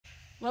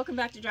Welcome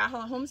back to Dry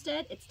Hollow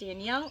Homestead. It's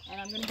Danielle,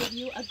 and I'm going to give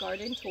you a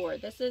garden tour.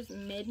 This is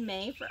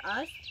mid-May for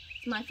us.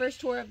 It's my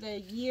first tour of the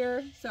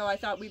year, so I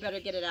thought we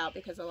better get it out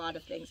because a lot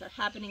of things are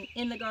happening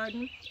in the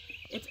garden.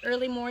 It's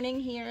early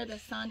morning here. The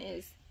sun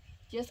is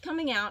just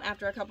coming out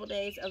after a couple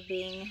days of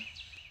being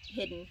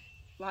hidden.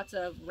 Lots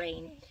of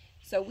rain.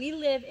 So we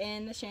live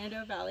in the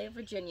Shenandoah Valley of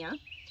Virginia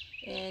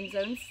in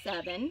Zone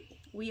 7.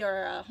 We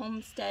are a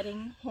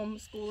homesteading,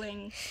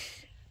 homeschooling,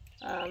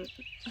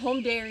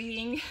 home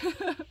dairying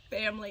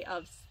family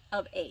of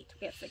 8.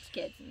 We have 6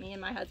 kids, me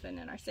and my husband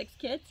and our 6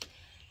 kids.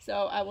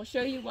 So I will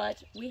show you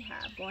what we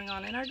have going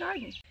on in our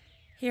garden.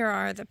 Here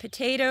are the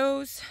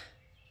potatoes.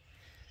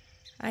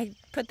 I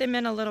put them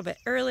in a little bit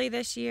early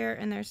this year,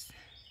 and there's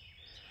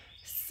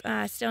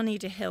still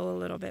need to hill a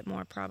little bit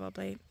more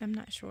probably. I'm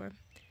not sure.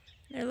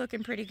 They're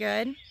looking pretty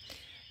good.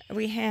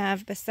 We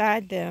have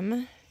beside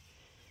them,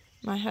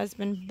 my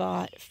husband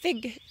bought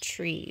fig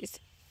trees.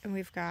 And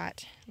we've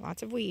got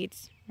lots of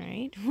weeds,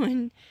 right?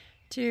 1,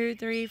 2,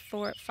 3,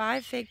 4,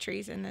 5 fig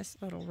trees in this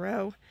little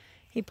row.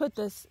 He put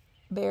this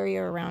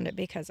barrier around it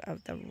because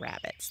of the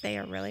rabbits. They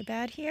are really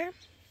bad here.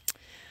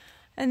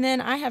 And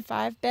then I have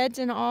 5 beds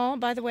in all.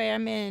 By the way,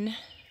 I'm in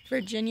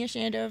Virginia,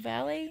 Shenandoah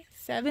Valley,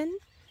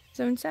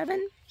 Zone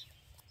 7.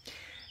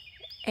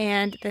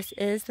 And this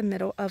is the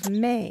middle of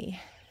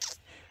May.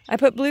 I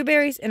put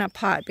blueberries in a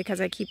pot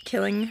because I keep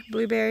killing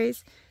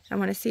blueberries. I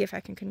want to see if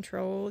I can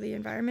control the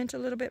environment a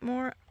little bit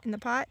more in the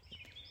pot.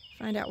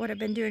 Find out what I've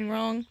been doing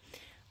wrong.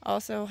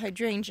 Also,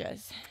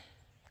 hydrangeas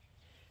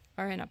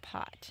are in a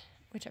pot,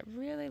 which I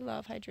really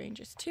love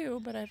hydrangeas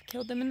too, but I've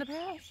killed them in the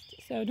past,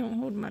 so don't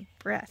hold my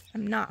breath.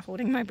 I'm not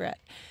holding my breath.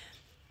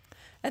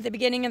 At the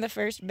beginning of the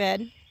first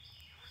bed,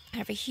 I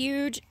have a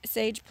huge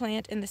sage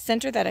plant in the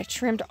center that I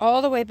trimmed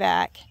all the way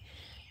back,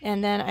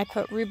 and then I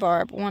put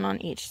rhubarb, 1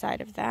 on each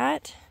side of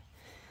that.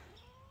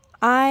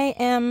 I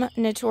am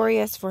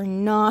notorious for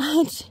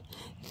not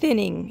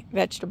thinning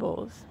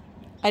vegetables.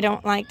 I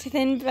don't like to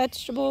thin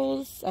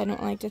vegetables. I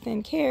don't like to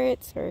thin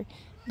carrots or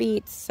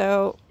beets.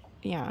 So,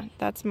 yeah,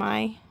 that's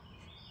my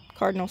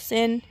cardinal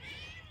sin.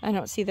 I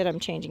don't see that I'm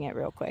changing it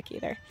real quick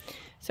either.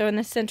 So in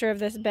the center of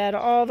this bed,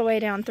 all the way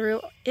down through,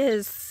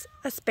 is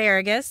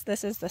asparagus.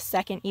 This is the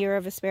 2nd year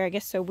of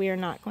asparagus, so we are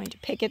not going to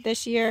pick it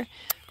this year.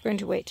 We're going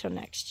to wait till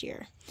next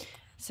year.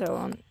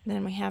 So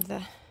then we have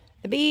the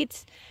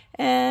beets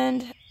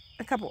and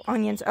a couple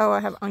onions. Oh, I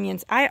have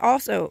onions. I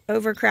also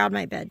overcrowd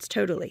my beds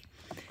totally.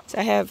 So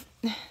I have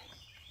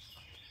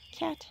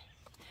cat.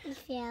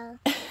 Yeah.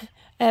 I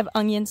have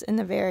onions in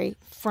the very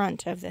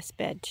front of this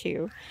bed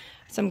too.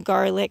 Some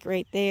garlic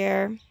right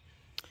there.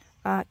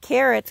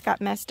 Carrots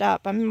got messed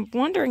up. I'm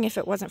wondering if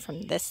it wasn't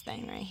from this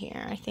thing right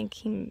here. I think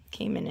he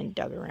came in and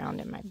dug around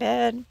in my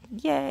bed.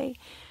 Yay.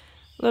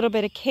 A little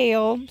bit of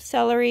kale,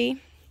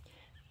 celery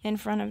in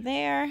front of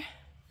there.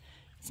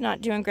 It's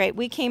not doing great.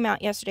 We came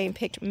out yesterday and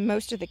picked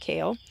most of the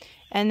kale.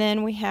 And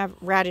then we have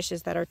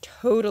radishes that are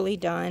totally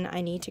done.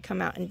 I need to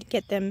come out and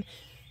get them.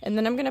 And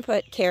then I'm going to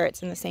put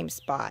carrots in the same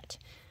spot.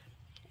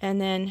 And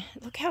then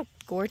look how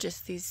gorgeous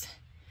these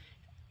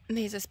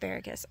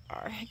asparagus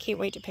are. I can't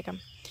wait to pick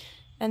them.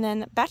 And then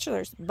the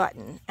bachelor's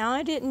button. Now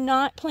I did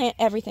not plant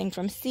everything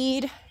from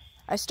seed.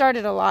 I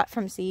started a lot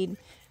from seed,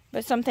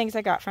 but some things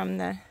I got from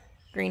the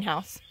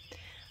greenhouse.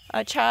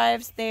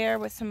 Chives there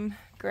with some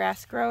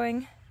grass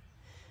growing.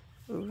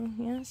 Ooh,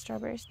 yeah,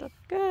 strawberries look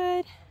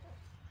good.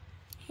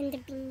 And the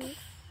beans.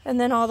 And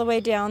then all the way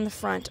down the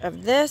front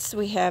of this,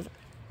 we have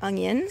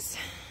onions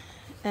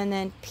and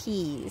then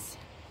peas.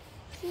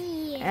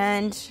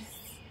 And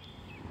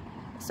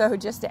so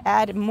just to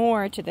add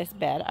more to this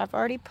bed, I've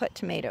already put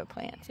tomato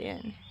plants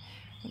in.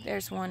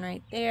 There's one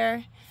right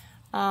there.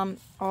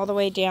 All the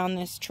way down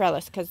this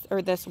trellis,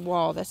 or this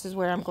wall. This is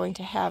where I'm going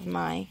to have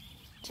my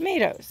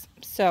tomatoes.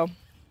 So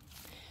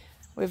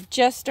we've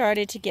just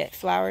started to get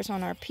flowers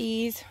on our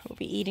peas. We'll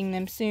be eating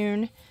them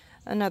soon.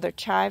 Another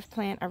chive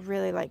plant. I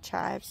really like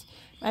chives.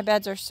 My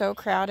beds are so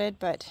crowded,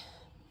 but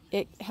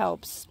it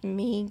helps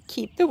me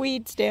keep the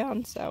weeds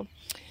down, so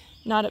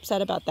not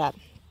upset about that.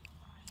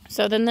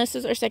 So then this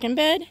is our second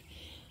bed.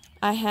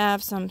 I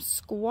have some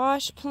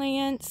squash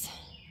plants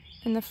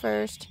in the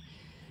first.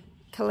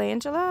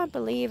 Calendula, I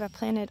believe I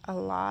planted a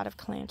lot of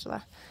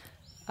calendula.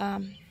 Oh,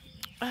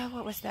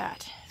 what was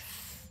that?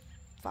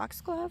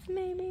 Foxglove,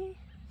 maybe?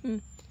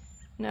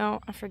 No,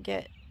 I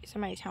forget.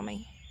 Somebody tell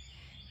me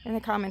in the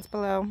comments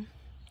below.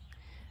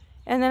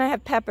 And then I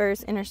have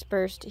peppers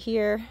interspersed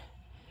here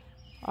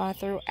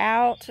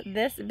throughout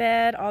this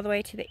bed all the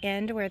way to the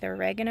end where the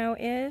oregano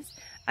is.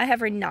 I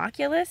have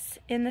ranunculus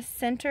in the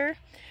center.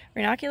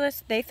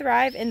 Ranunculus, they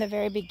thrive in the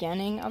very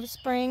beginning of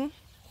spring.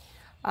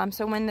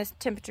 So when the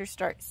temperature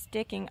starts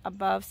sticking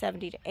above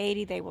 70 to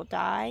 80, they will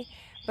die.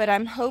 But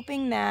I'm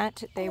hoping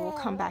that they will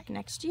come back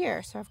next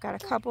year. So I've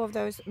got a couple of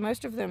those.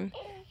 Most of them,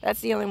 that's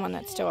the only one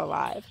that's still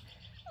alive.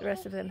 The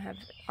rest of them have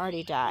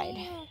already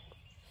died.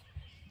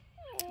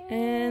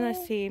 And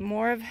let's see,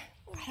 more of,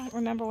 I don't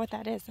remember what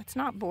that is. That's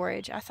not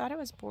borage. I thought it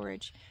was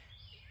borage.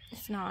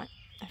 It's not.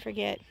 I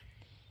forget.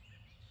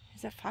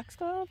 Is it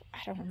foxglove? I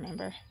don't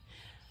remember.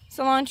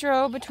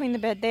 cilantro between the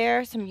bed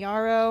there, some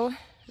yarrow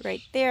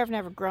right there. I've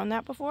never grown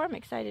that before. I'm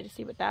excited to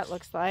see what that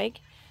looks like.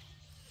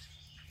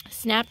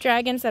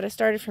 Snapdragons that I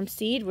started from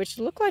seed, which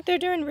look like they're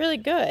doing really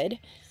good.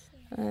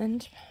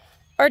 And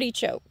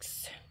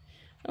artichokes.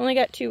 I only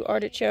got 2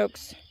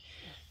 artichokes.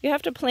 You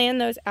have to plan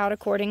those out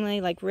accordingly.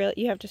 Like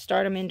you have to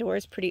start them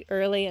indoors pretty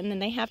early, and then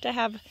they have to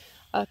have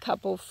a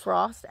couple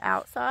frost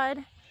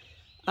outside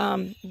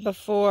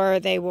before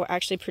they will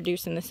actually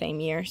produce in the same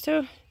year.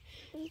 So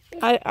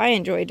I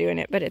enjoy doing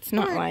it, but it's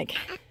not like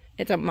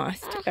it's a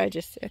must. I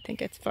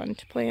think it's fun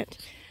to plant.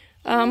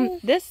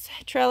 This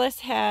trellis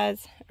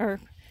has,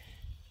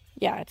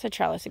 it's a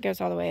trellis. It goes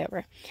all the way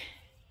over.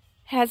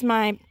 Has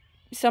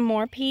some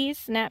more peas,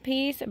 snap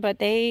peas, but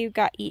they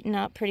got eaten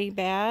up pretty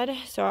bad.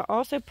 So I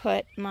also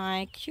put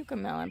my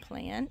cucumber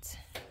plant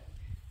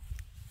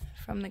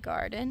from the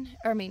garden,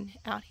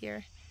 out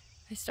here.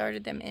 I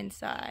started them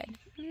inside.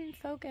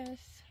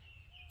 Focus.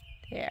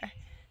 There.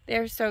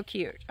 They're so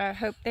cute. I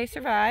hope they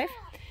survive.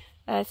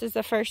 This is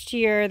the first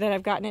year that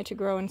I've gotten it to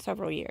grow in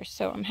several years,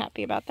 so I'm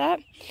happy about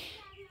that.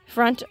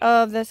 Front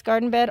of this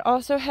garden bed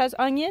also has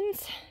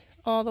onions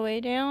all the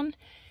way down.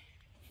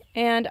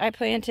 And I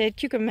planted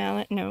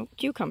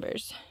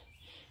cucumbers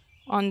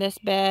on this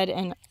bed,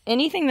 and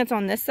anything that's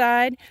on this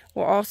side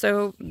will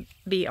also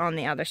be on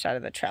the other side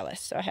of the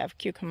trellis. So I have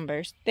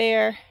cucumbers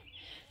there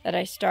that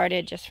I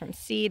started just from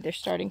seed. They're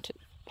starting to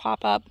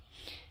pop up.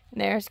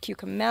 And there's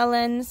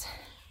cucamelons.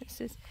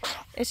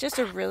 It's just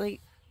a really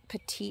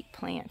petite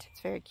plant. It's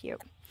very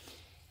cute.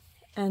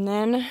 And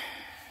then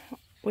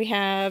we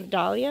have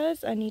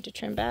dahlias. I need to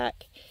trim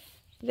back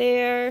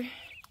there.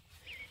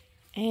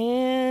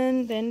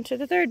 And then to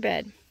the third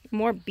bed,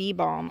 more bee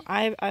balm.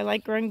 I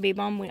like growing bee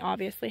balm. We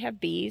obviously have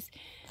bees,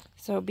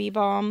 so bee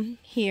balm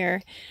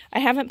here. I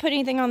haven't put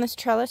anything on this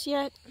trellis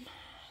yet.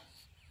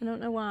 I don't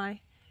know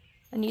why.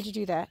 I need to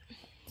do that.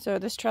 So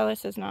this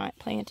trellis is not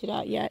planted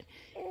out yet.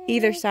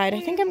 Either side. I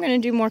think I'm going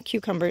to do more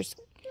cucumbers,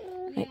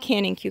 like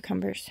canning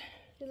cucumbers.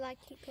 You like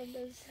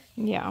cucumbers?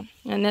 Yeah,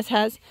 and this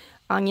has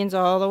onions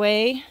all the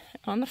way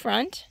on the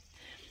front.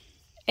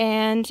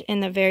 And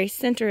in the very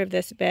center of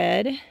this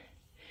bed,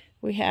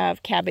 we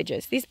have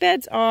cabbages. These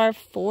beds are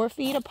 4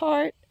 feet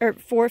apart, or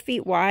 4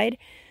 feet wide.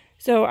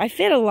 So I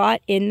fit a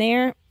lot in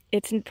there.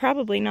 It's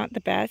probably not the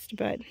best,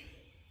 but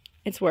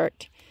it's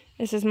worked.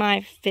 This is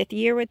my 5th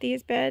year with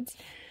these beds.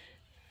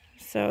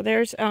 So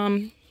there's,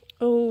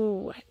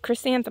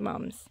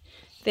 chrysanthemums.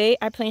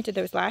 I planted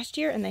those last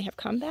year and they have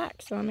come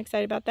back. So I'm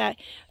excited about that.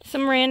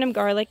 Some random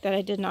garlic that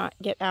I did not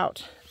get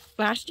out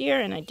last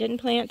year and I didn't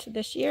plant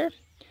this year.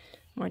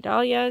 More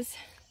dahlias,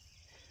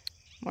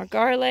 more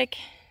garlic.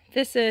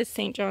 This is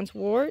St. John's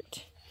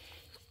wort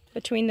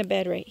between the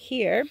bed right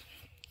here.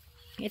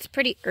 It's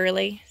pretty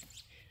early.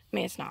 I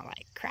mean, it's not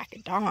like crack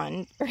of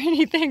dawn or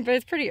anything, but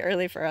it's pretty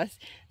early for us.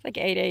 It's like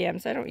 8 a.m.,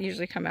 so I don't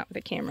usually come out with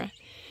a camera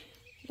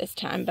this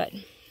time, but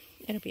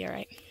it'll be all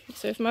right.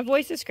 So if my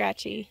voice is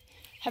scratchy,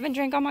 haven't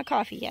drank all my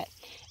coffee yet.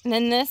 And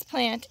then this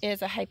plant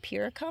is a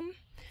hypericum.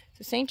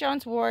 So St.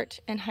 John's wort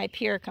and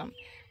hypericum.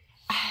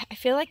 I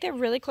feel like they're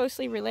really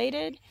closely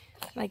related.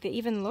 Like they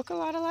even look a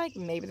lot alike.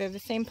 Maybe they're the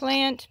same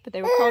plant, but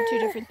they were called 2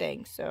 different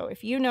things. So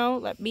if you know,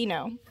 let me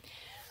know.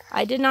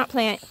 I did not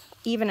plant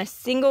even a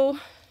single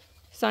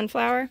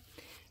sunflower,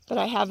 but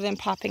I have them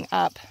popping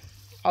up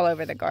all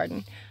over the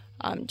garden.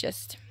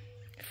 Just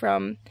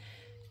from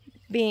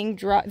being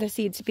dropped, the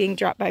seeds being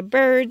dropped by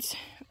birds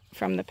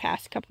from the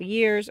past couple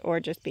years, or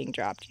just being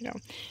dropped, you know.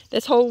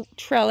 This whole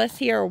trellis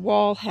here,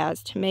 wall,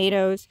 has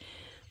tomatoes.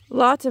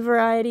 Lots of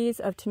varieties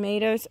of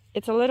tomatoes.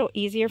 It's a little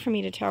easier for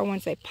me to tell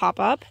once they pop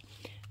up,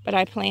 but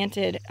I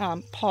planted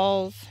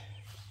Paul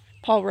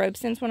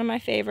Robeson's, one of my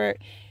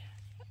favorite.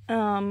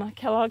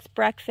 Kellogg's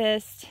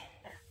Breakfast.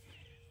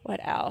 What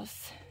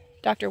else?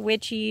 Dr.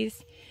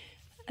 Witchy's.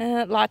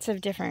 Lots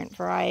of different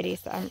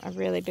varieties that I'm a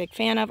really big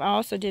fan of. I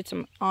also did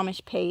some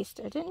Amish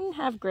paste. I didn't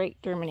have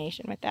great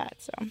germination with that,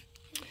 so.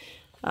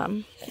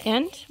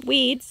 And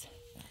weeds,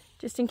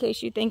 just in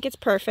case you think it's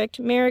perfect.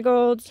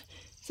 Marigolds,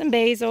 some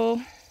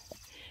basil.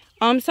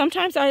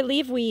 Sometimes I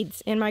leave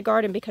weeds in my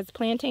garden because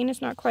plantain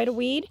is not quite a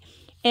weed,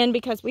 and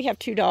because we have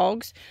 2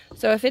 dogs.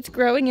 So if it's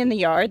growing in the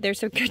yard,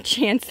 there's a good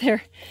chance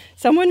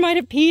someone might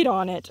have peed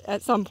on it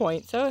at some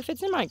point. So if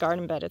it's in my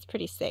garden bed, it's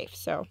pretty safe.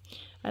 So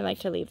I like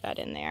to leave that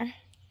in there.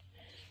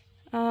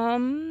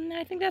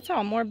 I think that's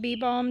all. More bee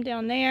balm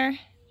down there.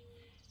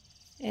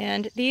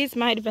 And these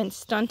might have been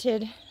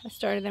stunted. I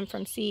started them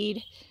from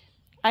seed.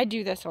 I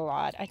do this a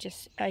lot.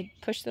 I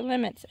push the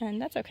limits,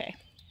 and that's okay.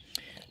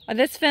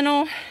 This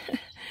fennel,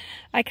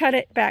 I cut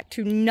it back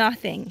to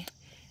nothing,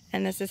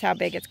 and this is how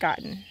big it's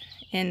gotten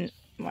in,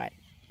 what,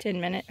 10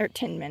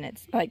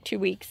 minutes, like 2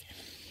 weeks.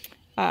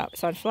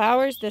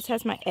 Sunflowers, this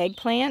has my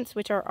eggplants,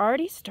 which are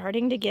already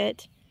starting to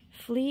get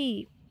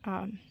flea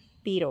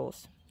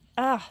beetles.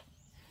 Yeah,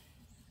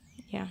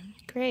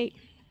 great.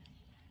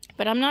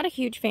 But I'm not a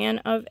huge fan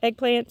of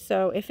eggplants,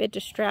 so if it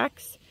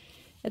distracts,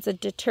 it's a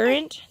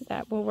deterrent,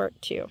 that will work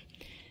too.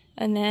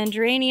 And then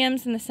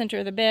geraniums in the center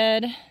of the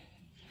bed.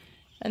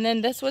 And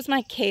then this was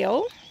my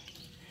kale.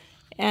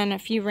 and a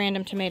few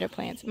random tomato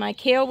plants. My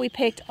kale, we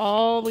picked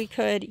all we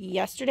could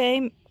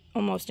yesterday,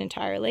 almost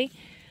entirely.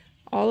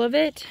 All of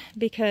it,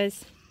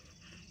 because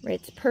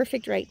it's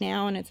perfect right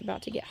now and it's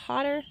about to get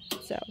hotter.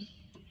 So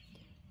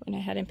went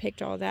ahead and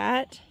picked all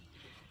that.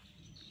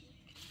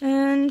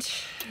 And,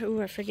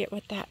 oh, I forget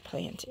what that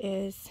plant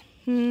is.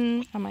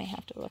 I might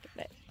have to look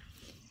at it.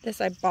 This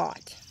I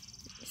bought.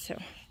 So,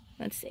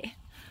 let's see.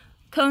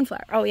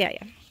 Coneflower. Oh, yeah.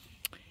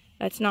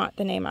 That's not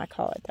the name I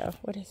call it, though.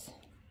 What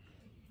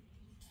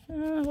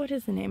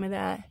is the name of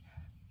that?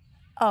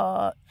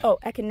 Oh,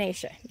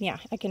 echinacea. Yeah,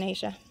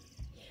 echinacea.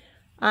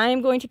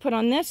 I'm going to put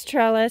on this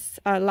trellis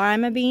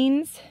lima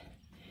beans.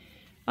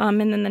 And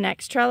then the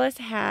next trellis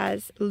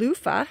has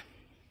loofah.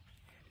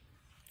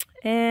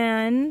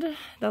 And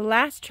the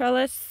last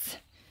trellis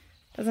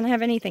doesn't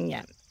have anything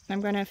yet. I'm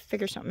going to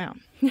figure something out.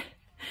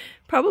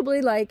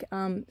 Probably like,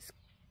 I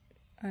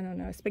don't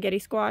know, spaghetti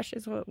squash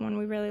is one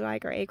we really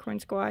like, or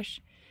acorn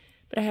squash.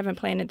 But I haven't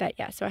planted that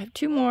yet. So I have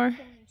 2 more.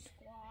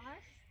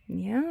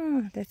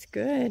 Yeah, that's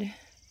good.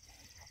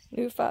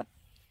 Loofah,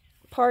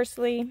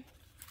 parsley,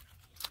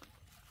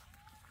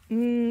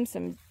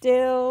 some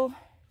dill.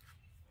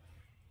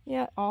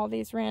 Yeah, all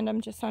these random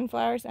just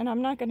sunflowers. And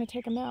I'm not going to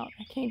take them out.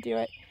 I can't do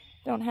it.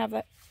 Don't have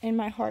it in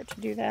my heart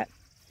to do that.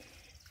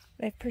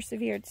 They've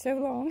persevered so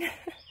long.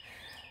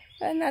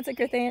 And that's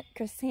a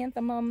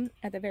chrysanthemum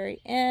at the very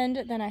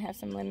end. Then I have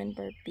some lemon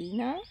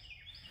verbena.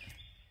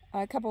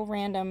 A couple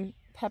random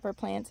pepper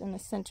plants in the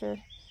center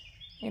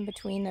in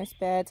between those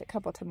beds. A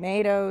couple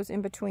tomatoes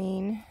in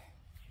between.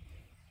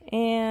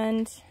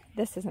 And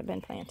this hasn't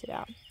been planted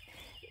out.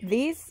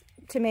 These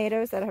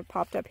tomatoes that have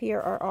popped up here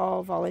are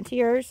all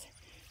volunteers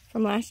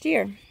from last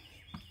year.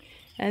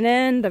 And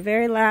then the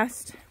very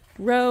last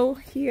row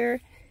here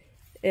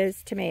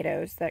is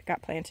tomatoes that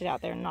got planted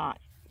out. They're not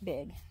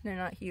big. They're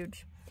not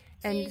huge.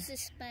 And there's a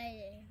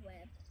spider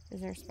web.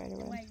 Is there a spider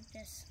web? Like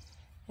this.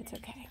 It's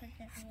okay.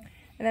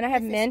 And then I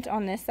have mint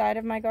on this side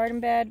of my garden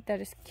bed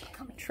that is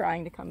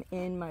trying to come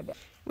in my bed.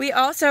 We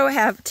also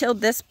have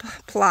tilled this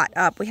plot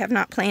up. We have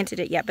not planted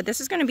it yet, but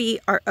this is going to be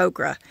our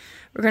okra.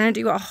 We're going to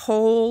do a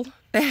whole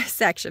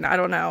section. I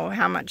don't know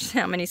how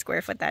many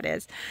square foot that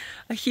is.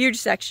 A huge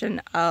section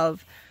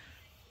of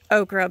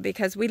okra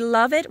because we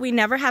love it. We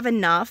never have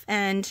enough,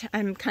 and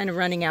I'm kind of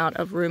running out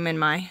of room in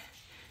my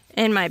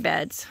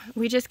beds.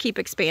 We just keep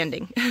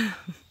expanding.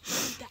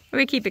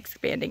 We keep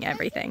expanding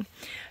everything.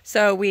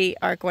 So we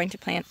are going to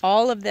plant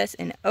all of this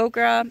in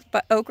okra,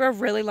 but okra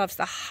really loves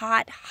the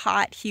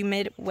hot,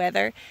 humid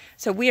weather.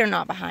 So we are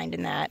not behind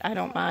in that. I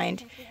don't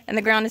mind. And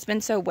the ground has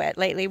been so wet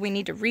lately. We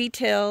need to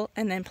re-till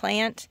and then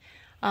plant.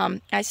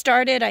 I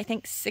started, I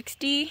think,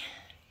 60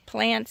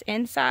 plants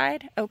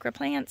inside, okra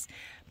plants,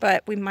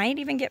 but we might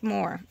even get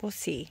more. We'll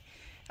see.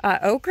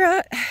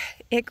 Okra,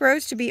 it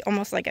grows to be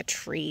almost like a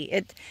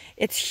tree.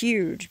 It's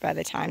huge by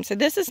the time. So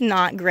this is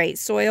not great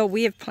soil.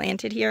 We have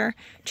planted here,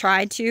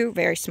 tried to,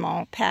 very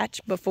small patch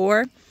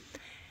before.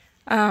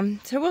 So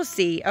we'll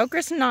see.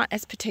 Okra's not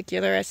as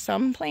particular as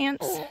some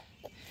plants.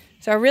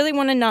 So I really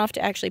want enough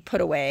to actually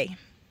put away.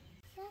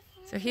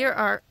 So here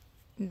are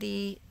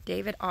the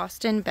David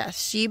Austin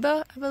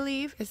Bathsheba, I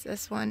believe, is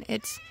this one.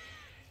 It's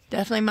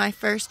definitely my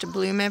first to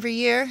bloom every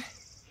year.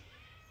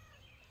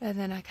 And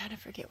then I kind of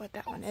forget what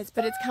that one is,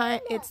 but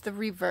it's the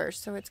reverse.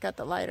 So it's got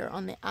the lighter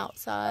on the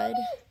outside,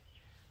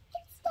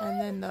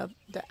 and then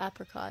the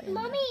apricot in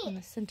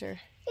the center.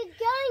 It's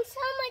going so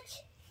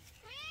much.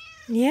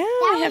 Yeah,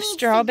 I have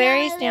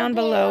strawberries down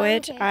below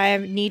it. I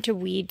need to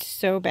weed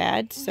so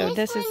bad. So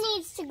this one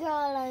needs to grow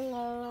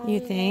along.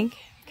 You think?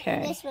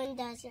 Okay. This one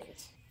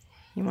doesn't.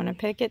 You want to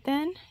pick it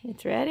then?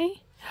 It's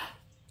ready.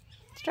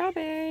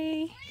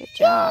 Strawberry. Good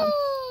job.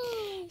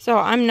 So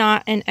I'm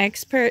not an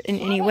expert in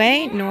any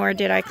way, nor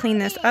did I clean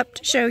this up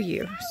to show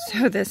you.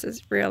 So this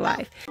is real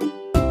life.